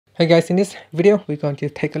Hi guys, in this video we're going to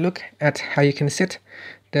take a look at how you can set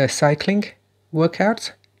the cycling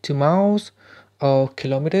workouts to miles or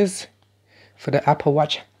kilometers for the Apple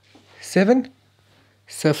Watch 7.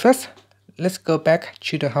 So first, let's go back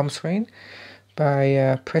to the home screen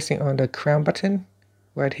by pressing on the crown button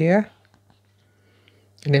right here,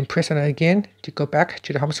 and then press on it again to go back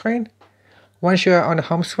to the home screen. Once you're on the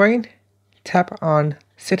home screen, tap on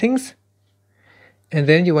settings, and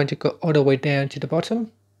then you want to go all the way down to the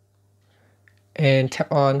bottom and tap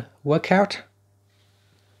on workout.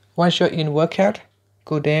 Once you're in workout,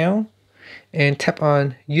 go down and tap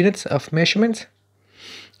on units of measurement,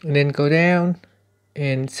 and then go down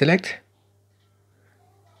and select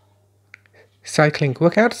cycling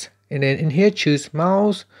workouts, and then in here choose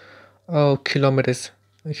miles or kilometers.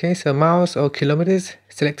 Okay, so miles or kilometers,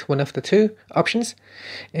 select one of the two options,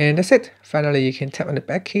 and that's it. Finally, you can tap on the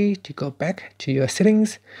back key to go back to your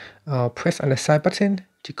settings, or press on the side button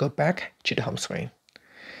to go back to the home screen.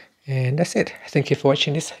 And that's it. Thank you for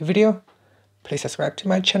watching this video. Please subscribe to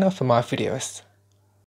my channel for more videos.